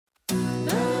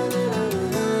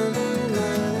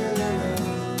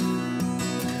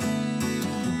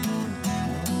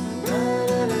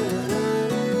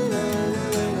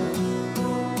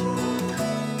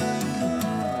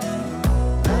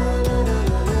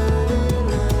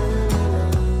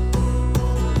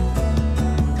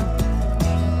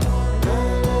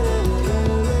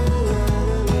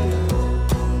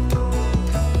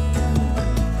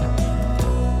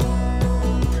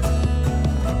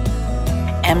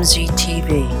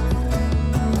MZTV.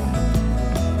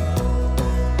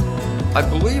 I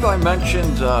believe I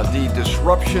mentioned the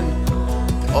disruption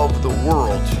of the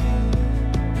world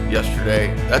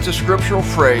yesterday. That's a scriptural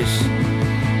phrase.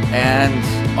 And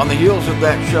on the heels of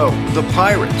that show, the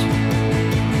pirate,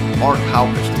 Mark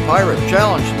Haukus, the pirate,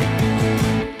 challenged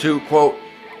me to, quote,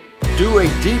 do a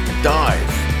deep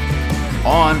dive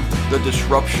on the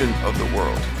disruption of the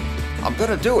world. I'm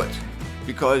going to do it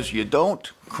because you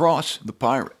don't cross the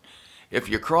pirate. If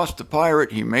you cross the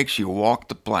pirate, he makes you walk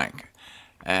the plank.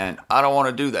 And I don't want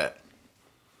to do that.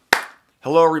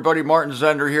 Hello everybody, Martin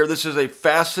Zender here. This is a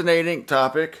fascinating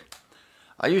topic.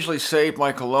 I usually save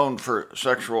my cologne for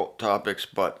sexual topics,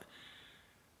 but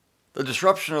the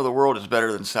disruption of the world is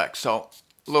better than sex. So,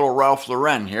 a little Ralph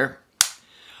Lauren here.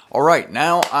 All right,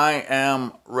 now I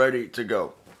am ready to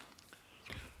go.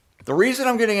 The reason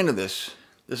I'm getting into this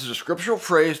is a scriptural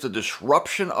phrase, the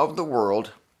disruption of the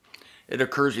world. It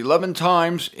occurs 11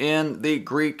 times in the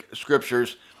Greek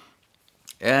scriptures.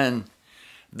 And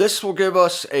this will give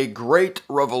us a great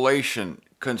revelation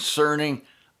concerning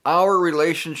our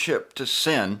relationship to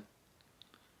sin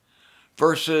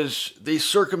versus the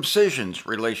circumcision's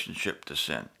relationship to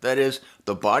sin. That is,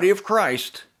 the body of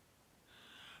Christ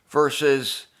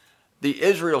versus the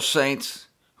Israel saints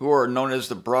who are known as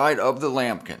the bride of the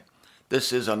Lambkin.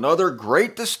 This is another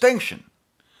great distinction.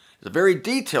 It's a very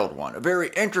detailed one, a very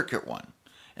intricate one.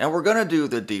 And we're going to do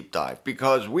the deep dive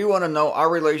because we want to know our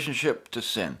relationship to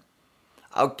sin.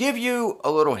 I'll give you a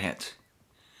little hint.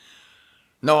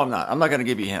 No, I'm not. I'm not going to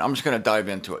give you a hint. I'm just going to dive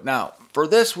into it. Now, for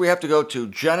this, we have to go to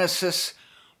Genesis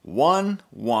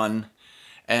 1:1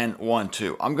 and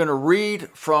 1:2. I'm going to read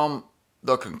from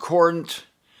the concordant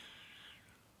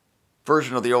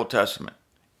version of the Old Testament.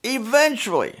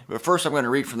 Eventually, but first I'm going to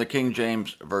read from the King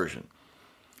James Version.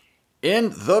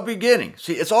 In the beginning.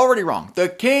 See, it's already wrong. The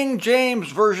King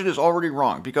James Version is already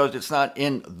wrong because it's not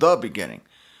in the beginning.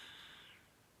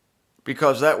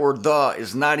 Because that word the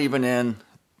is not even in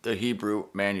the Hebrew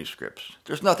manuscripts.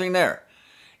 There's nothing there.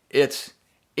 It's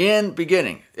in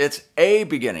beginning. It's a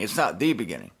beginning. It's not the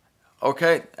beginning.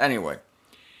 Okay? Anyway.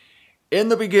 In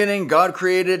the beginning, God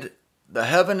created the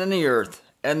heaven and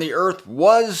the earth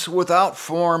was without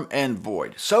form and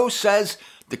void. So says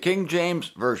the King James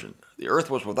Version. The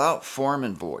earth was without form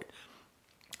and void.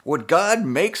 Would God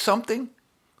make something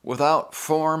without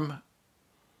form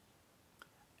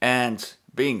and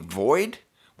being void?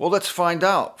 Well, let's find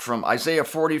out from Isaiah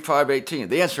 45:18.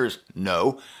 The answer is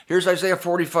no. Here's Isaiah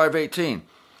 45:18.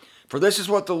 For this is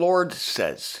what the Lord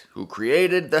says, who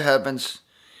created the heavens.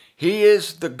 He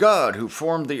is the God who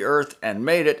formed the earth and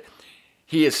made it.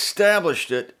 He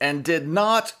established it and did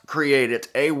not create it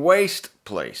a waste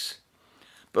place,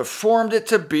 but formed it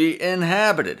to be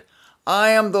inhabited. I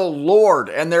am the Lord,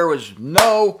 and there was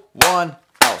no one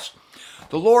else.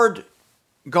 The Lord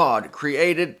God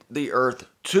created the earth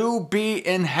to be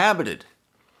inhabited.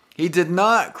 He did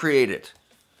not create it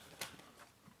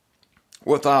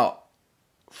without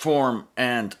form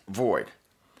and void.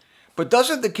 But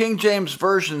doesn't the King James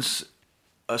Version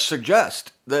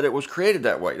suggest that it was created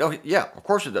that way? Oh, yeah, of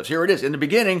course it does. Here it is. In the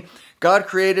beginning, God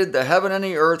created the heaven and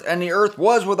the earth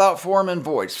was without form and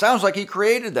void. Sounds like he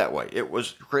created that way. It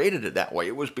was created it that way.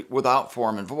 It was without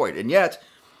form and void. And yet,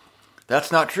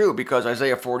 that's not true because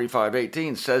Isaiah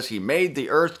 45:18 says he made the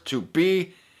earth to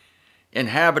be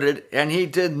inhabited and he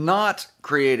did not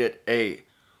create it a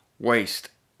waste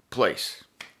place.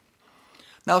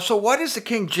 Now, so why does the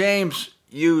King James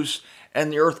use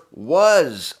and the earth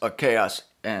was a chaos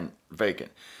and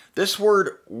vacant? This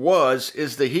word was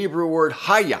is the Hebrew word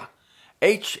haya,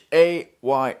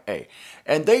 H-A-Y-A.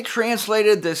 And they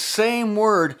translated the same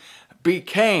word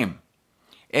became.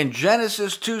 In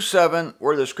Genesis 2:7,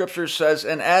 where the scripture says,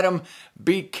 and Adam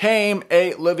became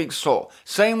a living soul.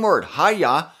 Same word,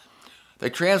 haya. They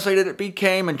translated it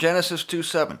became in Genesis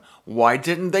 2:7. Why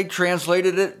didn't they translate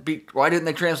it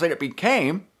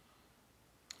became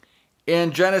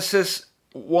in Genesis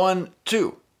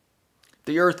 1:2?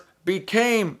 The earth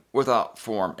became without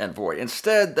form and void.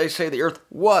 Instead, they say the earth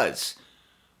was.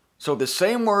 So the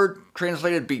same word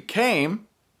translated became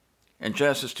in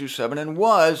Genesis 2:7 and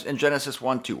was in Genesis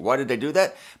 1:2. Why did they do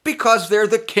that? Because they're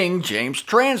the King James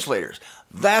translators.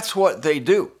 That's what they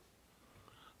do.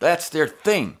 That's their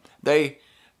thing. They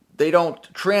don't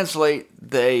translate,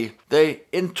 they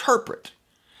interpret.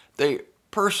 They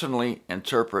personally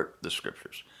interpret the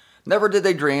scriptures. Never did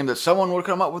they dream that someone would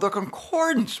come up with a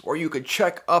concordance where you could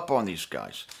check up on these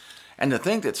guys. And to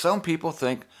think that some people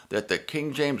think that the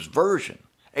King James Version,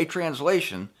 a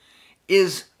translation,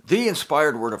 is the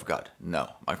inspired word of God.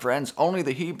 No, my friends, only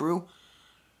the Hebrew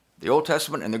The Old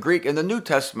Testament and the Greek and the New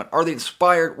Testament are the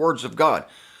inspired words of God.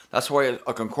 That's why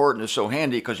a concordance is so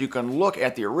handy, because you can look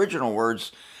at the original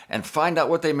words and find out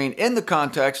what they mean in the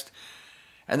context,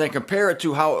 and then compare it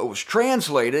to how it was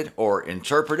translated or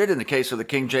interpreted in the case of the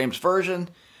King James Version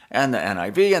and the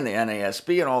NIV and the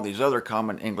NASB and all these other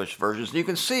common English versions. And you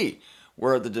can see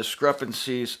where the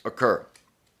discrepancies occur.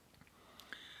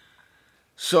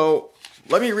 So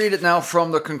let me read it now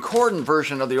from the concordant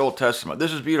version of the Old Testament.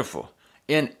 This is beautiful.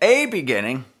 In a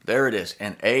beginning, there it is,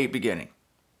 in a beginning.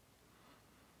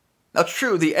 That's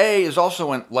true, the A is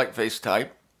also in light face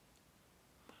type.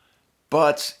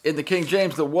 But in the King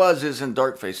James, the was is in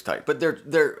dark face type. But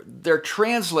they're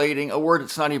translating a word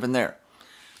that's not even there.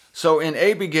 So in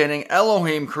a beginning,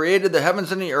 Elohim created the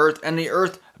heavens and the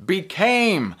earth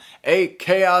became a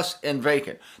chaos and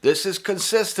vacant. This is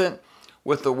consistent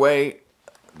with the way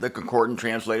the concordant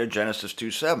translated Genesis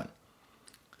 2:7.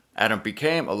 Adam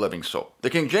became a living soul. The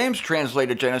King James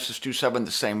translated Genesis 2:7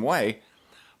 the same way,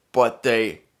 but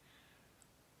they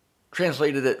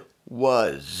translated it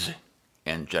was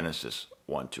in Genesis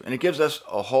 1:2. And it gives us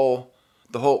the whole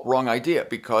wrong idea,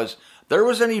 because there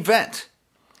was an event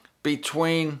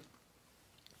between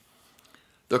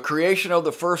the creation of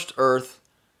the first earth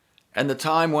and the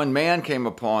time when man came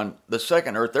upon the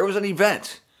second earth. There was an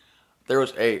event. There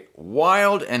was a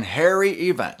wild and hairy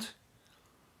event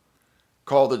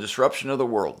called the disruption of the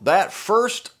world. That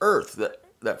first earth,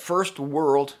 that first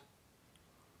world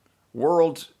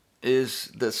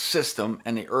is the system,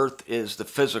 and the earth is the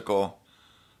physical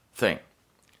thing.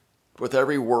 With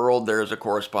every world, there is a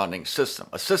corresponding system.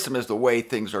 A system is the way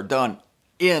things are done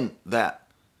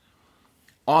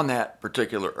on that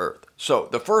particular earth. So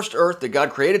the first earth that God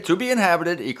created to be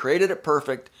inhabited, he created it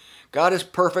perfect. God is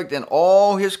perfect in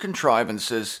all his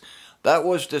contrivances. That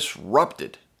was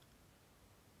disrupted.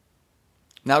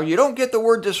 Now, you don't get the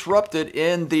word disrupted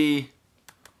in the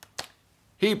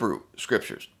Hebrew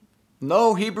scriptures.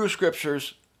 No Hebrew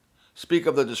scriptures speak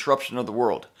of the disruption of the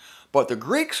world. But the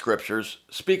Greek scriptures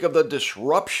speak of the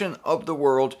disruption of the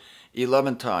world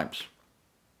 11 times.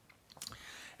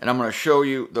 And I'm going to show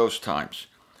you those times.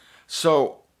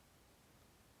 So,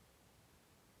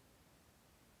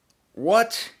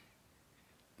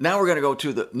 now we're going to go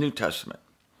to the New Testament.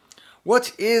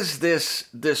 What is this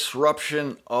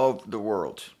disruption of the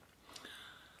world?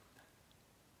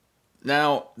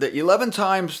 Now, the 11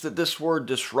 times that this word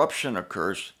disruption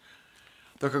occurs,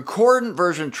 the concordant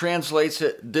version translates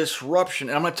it disruption.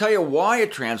 And I'm going to tell you why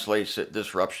it translates it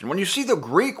disruption. When you see the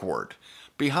Greek word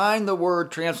behind the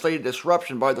word translated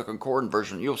disruption by the concordant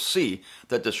version, you'll see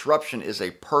that disruption is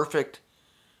a perfect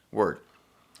word.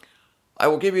 I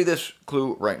will give you this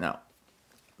clue right now.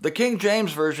 The King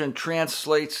James Version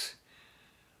translates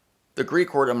the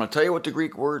Greek word. I'm going to tell you what the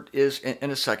Greek word is in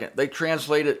a second. They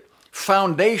translate it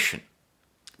foundation,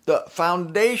 the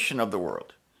foundation of the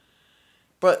world.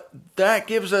 But that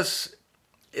gives us,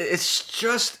 it's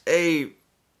just a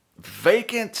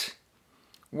vacant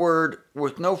word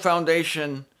with no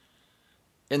foundation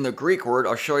in the Greek word.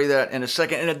 I'll show you that in a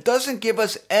second. And it doesn't give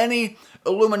us any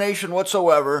illumination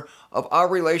whatsoever of our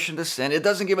relation to sin. It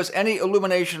doesn't give us any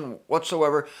illumination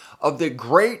whatsoever of the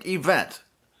great event,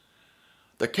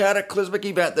 the cataclysmic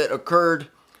event that occurred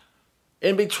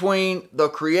in between the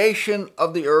creation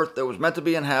of the earth that was meant to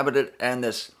be inhabited and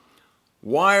this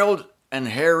wild and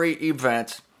hairy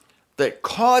event that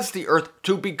caused the earth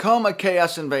to become a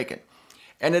chaos and vacant.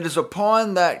 And it is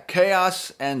upon that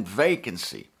chaos and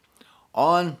vacancy,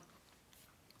 on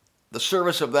the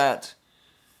surface of that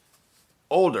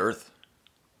old earth,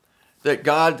 that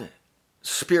God's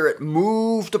Spirit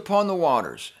moved upon the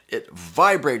waters. It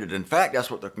vibrated. In fact, that's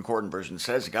what the concordant version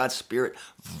says. God's Spirit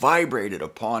vibrated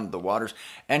upon the waters,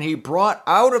 and he brought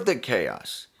out of the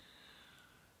chaos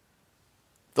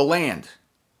the land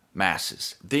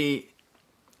masses, the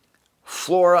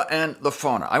flora and the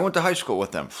fauna. I went to high school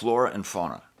with them, flora and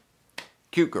fauna.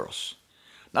 Cute girls.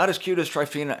 Not as cute as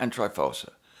Tryphena and Tryphosa.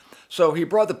 So he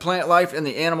brought the plant life and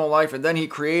the animal life, and then he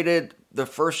created the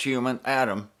first human,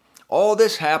 Adam. All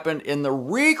this happened in the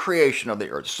recreation of the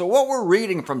earth. So what we're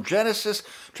reading from Genesis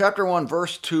chapter 1,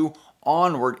 verse 2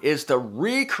 onward is the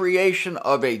recreation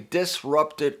of a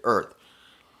disrupted earth.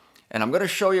 And I'm going to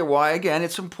show you why. Again,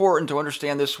 it's important to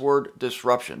understand this word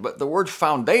disruption. But the word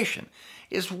foundation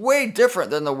is way different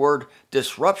than the word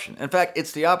disruption. In fact,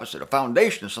 it's the opposite. A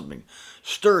foundation is something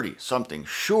sturdy, something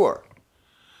sure.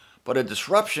 But a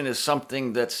disruption is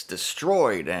something that's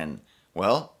destroyed and,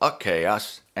 well, a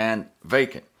chaos and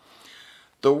vacant.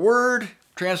 The word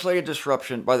translated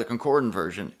disruption by the concordant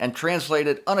version and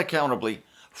translated unaccountably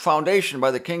foundation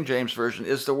by the King James Version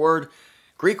is the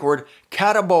Greek word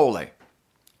katabole.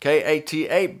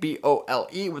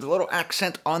 K-A-T-A-B-O-L-E with a little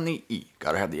accent on the E.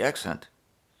 Got to have the accent.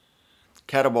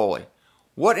 Katabole.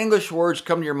 What English words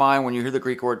come to your mind when you hear the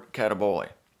Greek word katabole?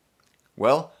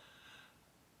 Well,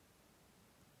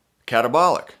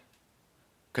 catabolic,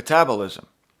 catabolism.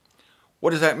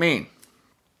 What does that mean?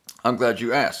 I'm glad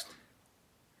you asked.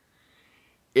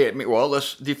 Well,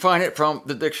 let's define it from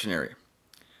the dictionary.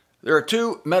 There are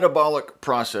two metabolic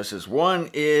processes. One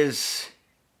is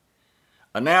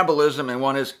anabolism and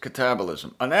one is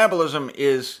catabolism. Anabolism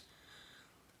is,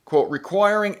 quote,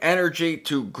 requiring energy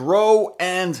to grow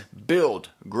and build.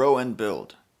 Grow and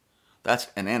build. That's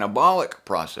an anabolic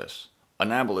process,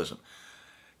 anabolism.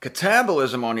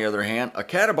 Catabolism, on the other hand, a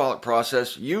catabolic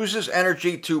process, uses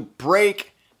energy to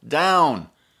break down.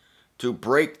 To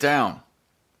break down.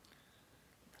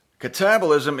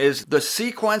 Catabolism is the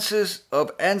sequences of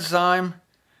enzyme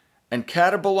and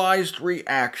catabolized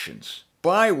reactions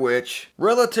by which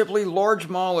relatively large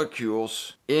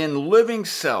molecules in living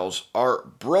cells are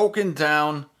broken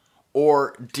down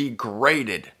or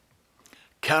degraded.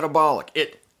 Catabolic,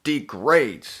 it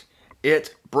degrades,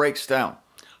 it breaks down.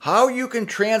 How you can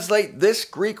translate this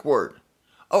Greek word?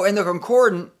 Oh, in the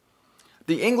concordant,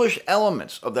 the English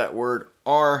elements of that word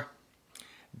are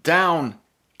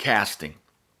downcasting.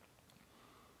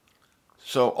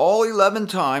 So all 11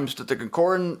 times that the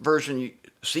concordant version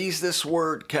sees this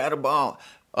word catabole,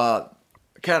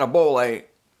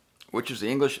 which is the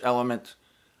English element,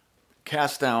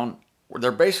 cast down,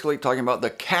 they're basically talking about the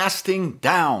casting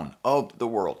down of the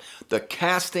world. The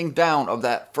casting down of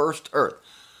that first earth.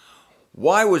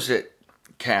 Why was it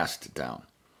cast down?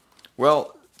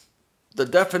 Well, the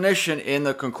definition in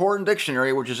the Concordant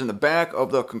Dictionary, which is in the back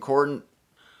of the Concordant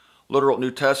Literal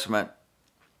New Testament,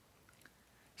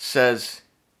 says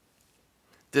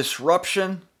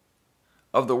disruption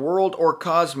of the world or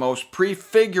cosmos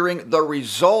prefiguring the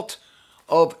result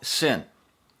of sin.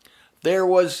 There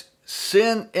was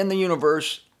sin in the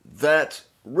universe that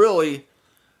really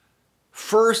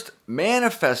first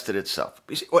manifested itself.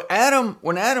 You see, when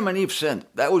Adam and Eve sinned,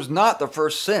 that was not the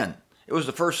first sin. It was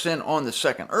the first sin on the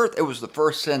second earth. It was the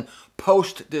first sin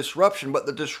post-disruption. But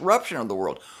the disruption of the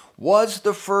world was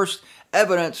the first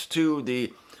evidence to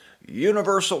the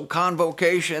universal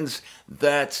convocations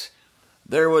that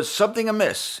there was something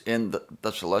amiss in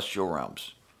the celestial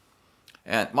realms.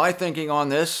 And my thinking on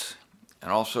this,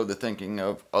 and also the thinking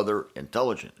of other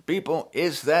intelligent people,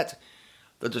 is that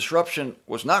the disruption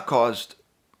was not caused,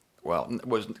 well, it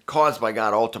was caused by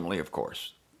God ultimately, of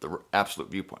course, the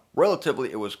absolute viewpoint.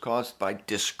 Relatively, it was caused by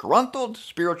disgruntled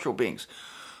spiritual beings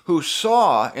who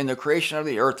saw in the creation of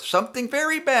the earth something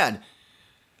very bad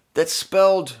that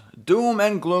spelled doom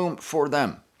and gloom for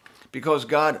them, because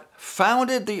God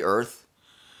founded the earth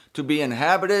to be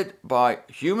inhabited by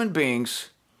human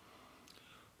beings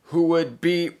who would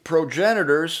be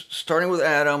progenitors, starting with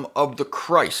Adam, of the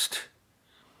Christ,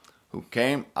 who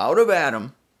came out of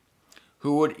Adam,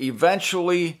 who would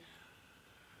eventually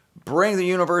bring the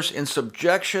universe in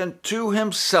subjection to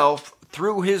himself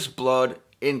through his blood,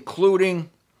 including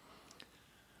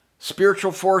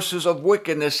spiritual forces of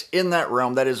wickedness in that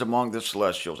realm that is among the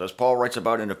celestials, as Paul writes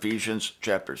about in Ephesians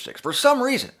chapter 6. For some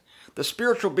reason, the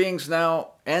spiritual beings now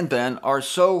and then are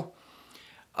so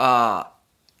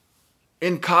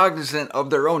incognizant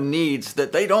of their own needs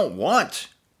that they don't want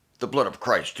the blood of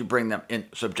Christ to bring them in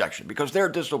subjection, because they're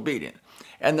disobedient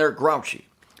and they're grouchy.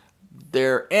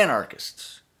 They're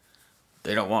anarchists.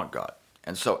 They don't want God.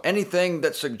 And so anything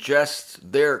that suggests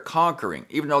they're conquering,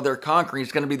 even though their conquering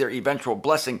is going to be their eventual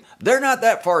blessing, they're not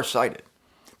that far-sighted.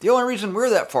 The only reason we're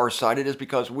that far-sighted is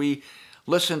because we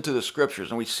listen to the scriptures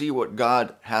and we see what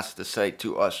God has to say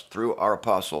to us through our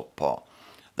apostle Paul.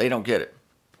 They don't get it.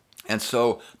 And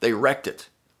so they wrecked it.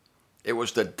 It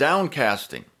was the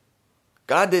downcasting.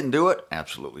 God didn't do it,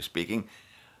 absolutely speaking.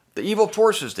 The evil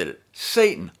forces did it.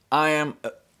 Satan, I am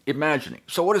imagining.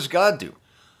 So what does God do?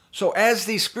 So as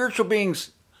these spiritual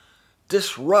beings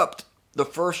disrupt the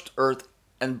first earth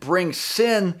and bring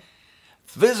sin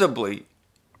visibly,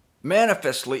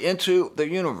 manifestly into the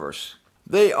universe,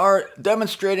 they are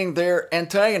demonstrating their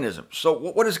antagonism. So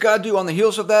what does God do on the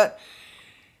heels of that?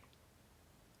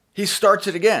 He starts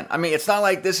it again. I mean, it's not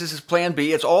like this is his plan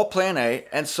B. It's all plan A.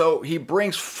 And so he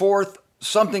brings forth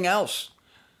something else.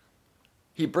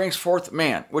 He brings forth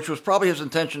man, which was probably his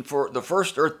intention for the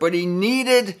first earth, but he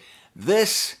needed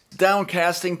this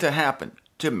downcasting to happen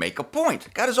to make a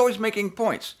point. God is always making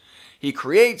points. He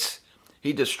creates,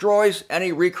 he destroys, and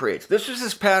he recreates. This is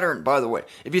his pattern, by the way.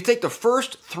 If you take the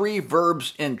first 3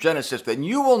 verbs in Genesis, then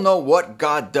you will know what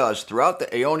God does throughout the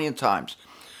Aeonian times.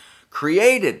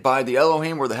 Created by the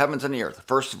Elohim were the heavens and the earth.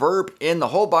 First verb in the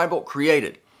whole Bible,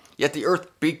 created. Yet the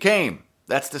earth became.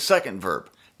 That's the second verb.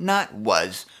 Not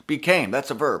was, became. That's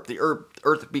a verb. The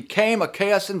earth became a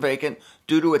chaos and vacant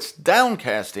due to its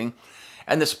downcasting,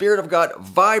 and the Spirit of God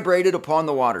vibrated upon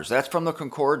the waters. That's from the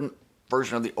concordant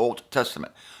version of the Old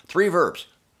Testament. 3 verbs: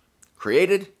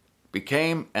 created,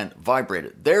 became, and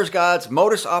vibrated. There's God's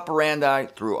modus operandi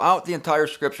throughout the entire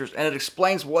scriptures, and it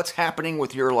explains what's happening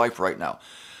with your life right now.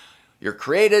 You're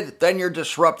created, then you're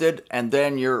disrupted, and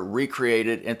then you're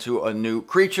recreated into a new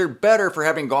creature, better for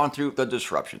having gone through the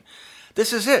disruption.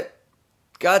 This is it.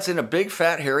 God's in a big,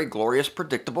 fat, hairy, glorious,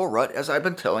 predictable rut, as I've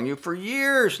been telling you for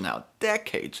years now,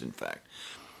 decades in fact.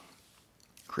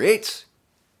 Creates,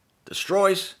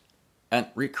 destroys, and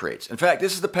recreates. In fact,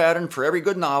 this is the pattern for every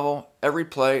good novel, every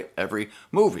play, every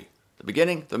movie. The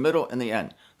beginning, the middle, and the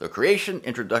end. The creation,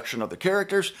 introduction of the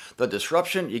characters, the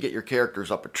disruption, you get your characters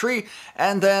up a tree,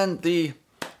 and then the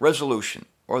resolution,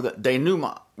 or the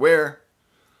denouement, where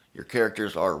your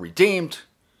characters are redeemed,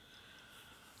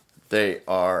 they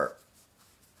are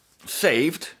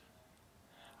saved,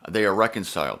 they are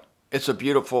reconciled. It's a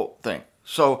beautiful thing.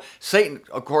 So Satan,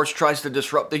 of course, tries to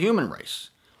disrupt the human race.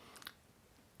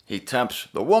 He tempts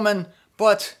the woman,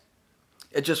 but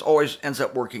it just always ends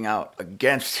up working out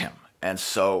against him. And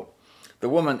so the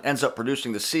woman ends up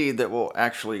producing the seed that will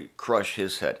actually crush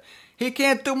his head. He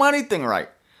can't do anything right.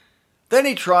 Then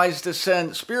he tries to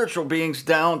send spiritual beings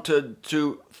down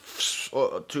to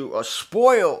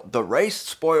spoil the race,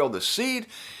 spoil the seed.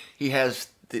 He has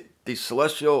the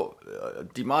celestial,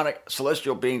 demonic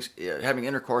celestial beings having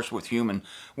intercourse with human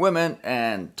women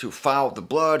and to foul the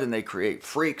blood, and they create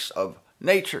freaks of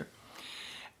nature.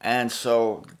 And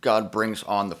so God brings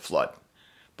on the flood.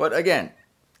 But again,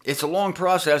 it's a long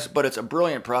process, but it's a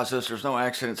brilliant process. There's no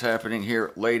accidents happening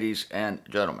here, ladies and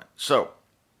gentlemen. So,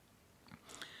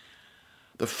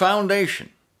 the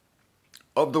foundation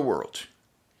of the world,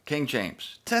 King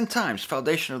James, 10 times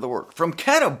foundation of the world. From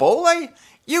catabole,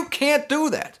 you can't do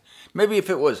that. Maybe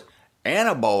if it was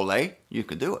anabole, you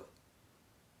could do it.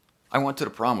 I went to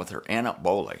the prom with her,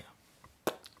 anabole.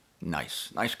 Nice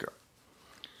girl.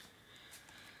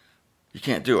 You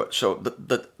can't do it. So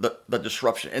the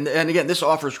disruption. And again, this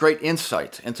offers great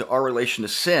insight into our relation to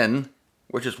sin,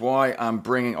 which is why I'm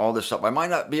bringing all this up. I might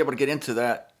not be able to get into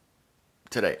that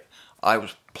today. I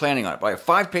was planning on it, but I have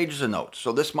 5 pages of notes.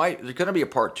 So there's going to be a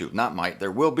part 2. Not might.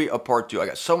 There will be a part 2. I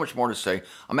got so much more to say.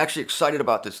 I'm actually excited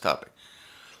about this topic.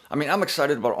 I mean, I'm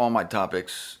excited about all my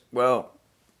topics. Well,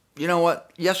 you know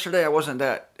what? Yesterday I wasn't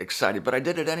that excited, but I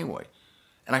did it anyway.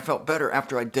 And I felt better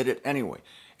after I did it anyway.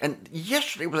 And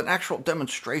yesterday was an actual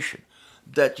demonstration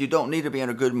that you don't need to be in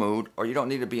a good mood, or you don't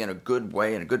need to be in a good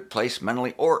way, in a good place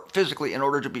mentally or physically in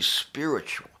order to be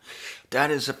spiritual. That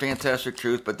is a fantastic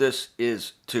truth, but this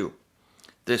is too.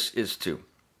 This is too.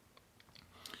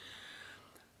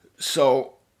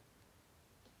 So,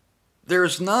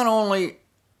 there's not only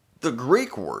the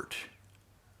Greek word,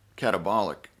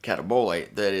 catabole,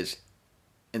 that is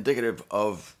indicative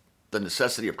of the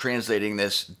necessity of translating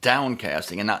this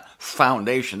downcasting and not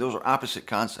foundation. Those are opposite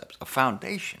concepts. A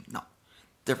foundation, no,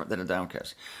 different than a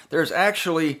downcasting. There's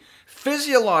actually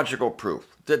physiological proof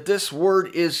that this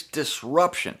word is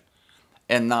disruption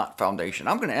and not foundation.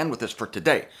 I'm going to end with this for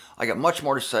today. I got much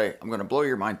more to say. I'm going to blow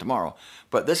your mind tomorrow,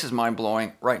 but this is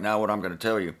mind-blowing right now what I'm going to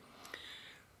tell you.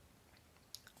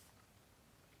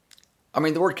 I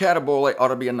mean, the word catabole ought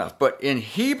to be enough, but in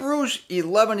Hebrews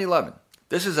 11:11,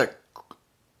 this is a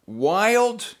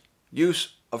wild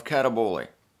use of catabole.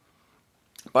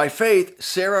 By faith,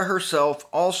 Sarah herself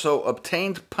also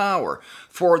obtained power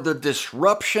for the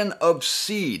disruption of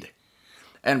seed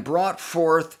and brought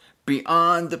forth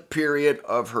beyond the period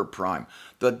of her prime.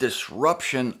 The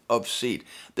disruption of seed.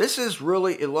 This is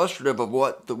really illustrative of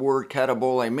what the word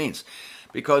catabole means,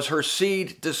 because her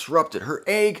seed disrupted, her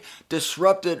egg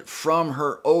disrupted from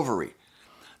her ovary.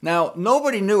 Now,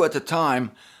 nobody knew at the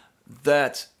time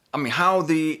that, how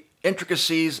the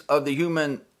intricacies of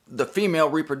the female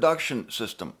reproduction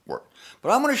system work.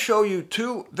 But I'm going to show you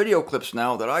 2 video clips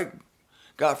now that I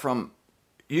got from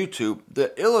YouTube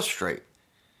that illustrate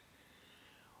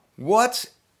what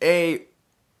an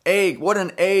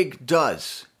egg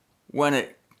does when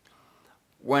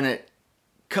it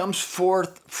comes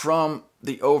forth from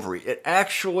the ovary. It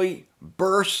actually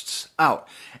bursts out.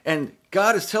 And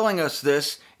God is telling us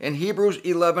this in Hebrews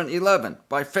 11:11.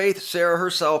 By faith, Sarah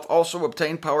herself also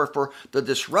obtained power for the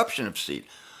disruption of seed.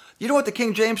 You know what the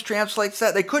King James translates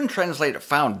that? They couldn't translate it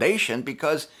foundation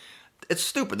because it's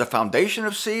stupid. The foundation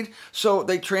of seed. So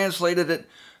they translated it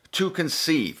to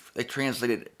conceive. They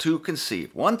translated it to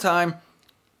conceive. 1 time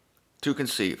to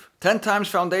conceive. 10 times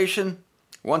foundation,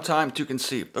 1 time to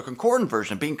conceive. The concordant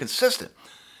version being consistent.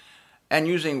 and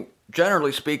using,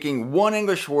 generally speaking, one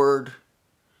English word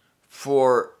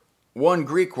for one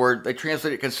Greek word. They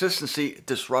translate it consistency,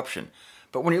 disruption.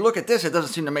 But when you look at this, it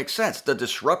doesn't seem to make sense. The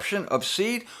disruption of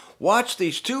seed. Watch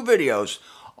these two videos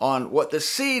on what the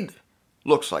seed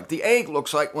looks like, the egg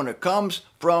looks like when it comes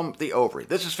from the ovary.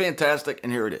 This is fantastic,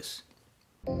 and here it is.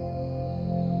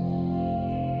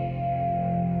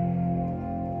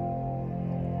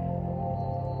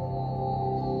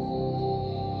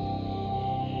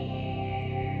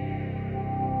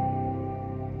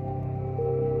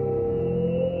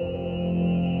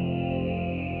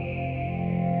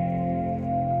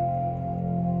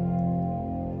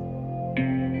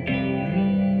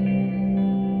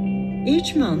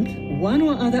 Each month, one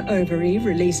or other ovary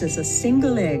releases a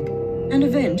single egg, an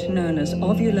event known as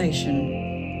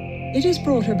ovulation. It is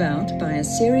brought about by a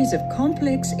series of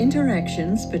complex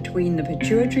interactions between the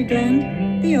pituitary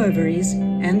gland, the ovaries,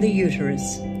 and the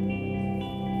uterus.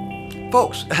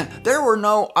 Folks, there were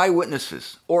no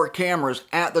eyewitnesses or cameras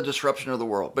at the disruption of the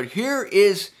world, but here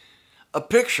is a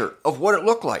picture of what it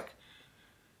looked like.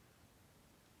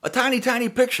 A tiny, tiny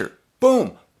picture.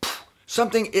 Boom.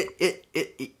 Something,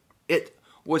 it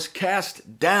was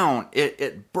cast down.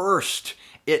 It burst.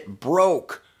 It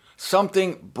broke.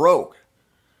 Something broke.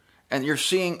 And you're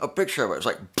seeing a picture of it. It's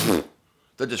like,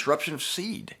 the disruption of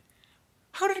seed.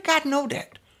 How did God know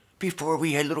that? Before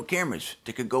we had little cameras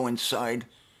that could go inside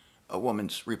a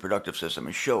woman's reproductive system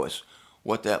and show us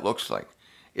what that looks like.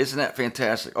 Isn't that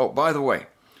fantastic? Oh, by the way,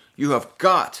 you have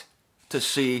got to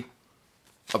see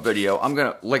a video. I'm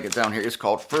going to link it down here. It's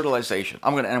called Fertilization.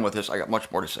 I'm going to end with this. I got much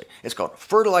more to say. It's called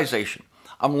Fertilization.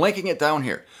 I'm linking it down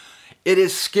here. It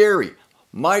is scary.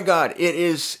 My God, it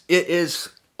is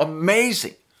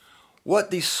amazing what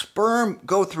these sperm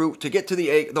go through to get to the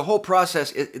egg. The whole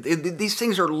process, these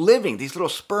things are living, these little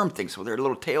sperm things with their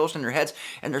little tails and their heads,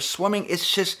 and they're swimming.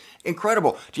 It's just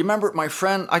incredible. Do you remember my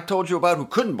friend I told you about who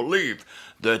couldn't believe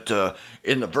that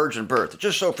in the virgin birth? It's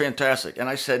just so fantastic. And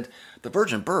I said, the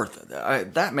virgin birth,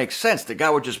 that makes sense. The guy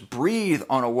would just breathe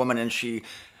on a woman and she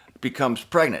becomes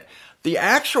pregnant. The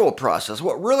actual process,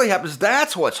 what really happens,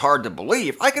 that's what's hard to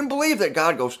believe. I can believe that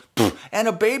God goes, and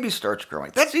a baby starts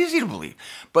growing. That's easy to believe.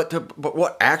 But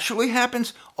what actually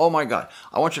happens, oh my God.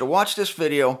 I want you to watch this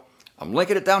video. I'm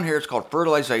linking it down here. It's called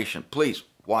Fertilization. Please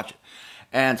watch it.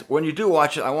 And when you do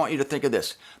watch it, I want you to think of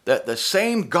this, that the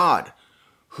same God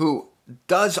who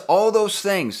does all those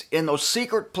things in those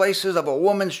secret places of a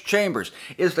woman's chambers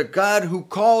is the God who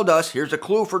called us, here's a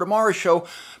clue for tomorrow's show,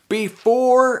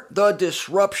 before the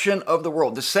disruption of the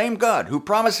world. The same God who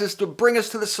promises to bring us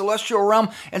to the celestial realm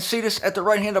and seat us at the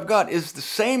right hand of God is the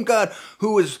same God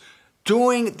who is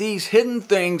doing these hidden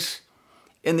things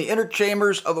in the inner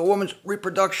chambers of a woman's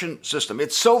reproduction system.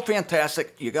 It's so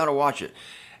fantastic, you got to watch it.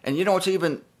 And you know what's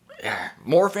even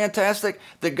more fantastic?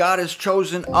 That God has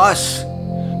chosen us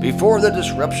before the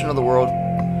disruption of the world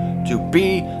to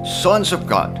be sons of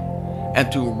God and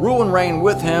to rule and reign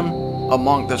with Him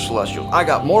among the celestials. I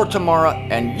got more tomorrow,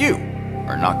 and you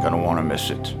are not going to want to miss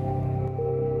it.